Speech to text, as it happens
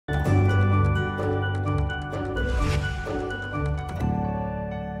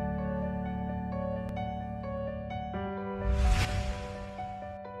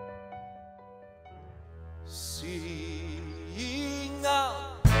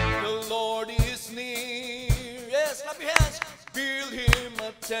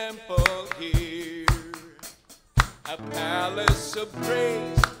a temple here, a palace of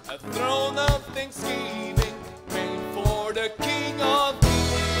praise, a throne of thanksgiving, made for the King of Kings.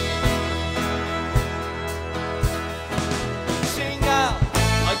 Sing out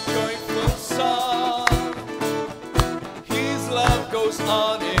a joyful song, His love goes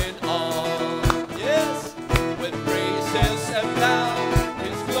on and on. Yes, with praises abound,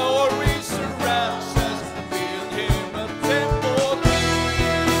 His glory surrounds us. Build Him a temple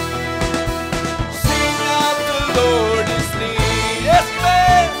here. Sing out, the Lord is near. Yes,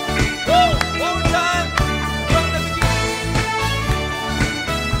 man. Woo! One more time from the beginning.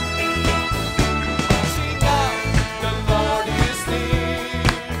 Sing out, the Lord is near.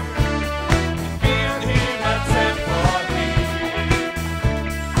 Build Him a temple here,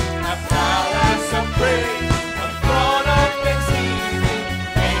 a palace of praise, a throne of thanksgiving,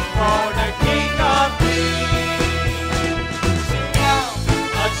 made for the King of Kings. Sing out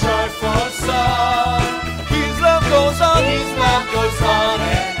a joyful song. His love goes on, His love goes on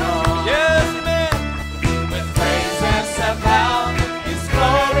and on. Yes, amen. With praises abound, His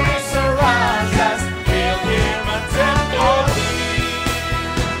glory surrounds us. Build Him a temple here.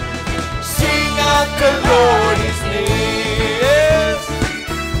 Sing out, the Lord is near. Yes,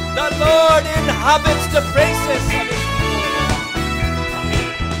 the Lord inhabits the praises of His people.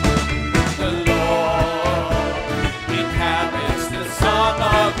 The Lord inhabits the song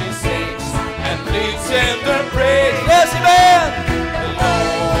of His saints and leads in their praise. Yes, amen. The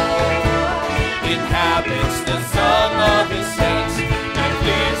Lord inhabits the song of His saints and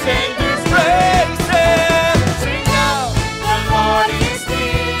leads in their praises. Sing out, the Lord is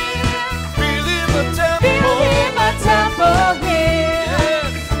near. Build Him a temple. Build Him a temple here,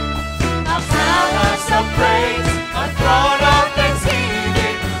 Yes. a palace of praise, a throne of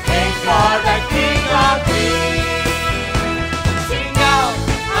thanksgiving, made for the King of Kings. Sing out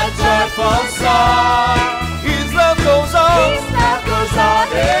a joyful song. His love goes on. His love goes on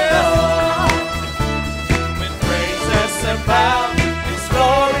and on. When praises abound, His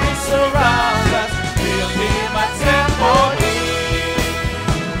glory surrounds us. Build Him a temple here.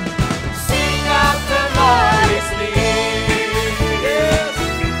 Sing out, the Lord is near. Yes,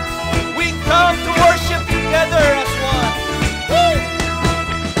 we come to worship together as one. Woo!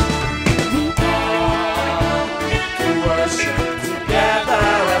 We come To worship together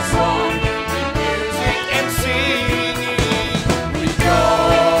as one, with music and singing.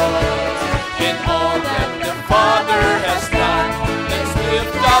 Rejoice in all that the Father has done. Let's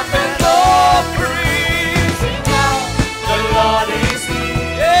lift up and offering. Sing out, the Lord is near.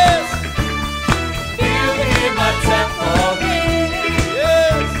 Yes, build Him a temple here.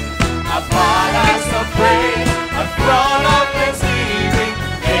 Yes, a palace of praise, a throne of thanksgiving,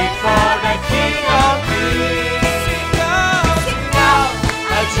 made for the King of Kings. Sing out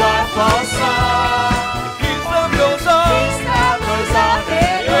a joyful song. His love goes on. His love goes on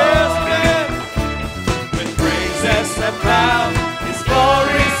and Yes, on. man. With praises abound, His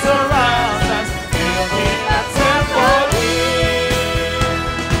glory surrounds us. Build Him a temple here.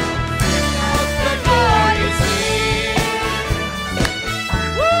 The Lord is near.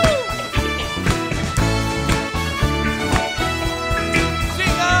 Woo!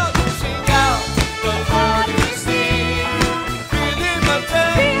 Sing out, the Lord is near. Build Him a Build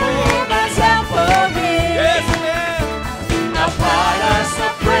temple. Him a temple here, Yes, man. a palace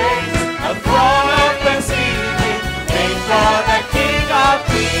of praise, A throne of thanksgiving, made for the King of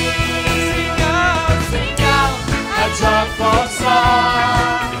Kings. Sing out a joyful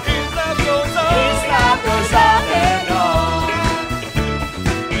song. His love goes on. His love goes on and on.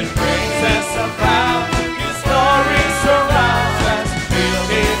 When praises abound, His glory surrounds us. Build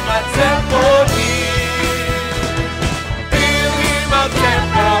Him a temple here. Build Him a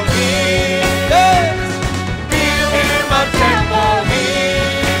temple here. Yes. Build Him a temple here.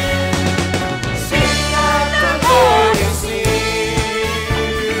 Sing out, the Lord is near.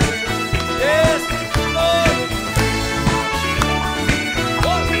 Yes, Lord.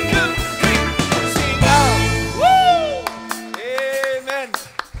 1, 2, 3. Sing out. Woo! Amen.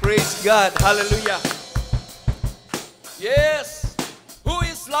 Praise God. Hallelujah. Yes. Who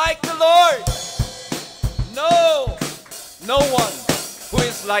is like the Lord? No. No one who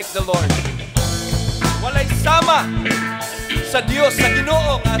is like the Lord. Walay sama sa Diyos, sa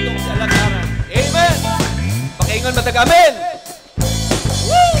Ginoo nga atong alagaran. Amen. Pakaingon matag amen.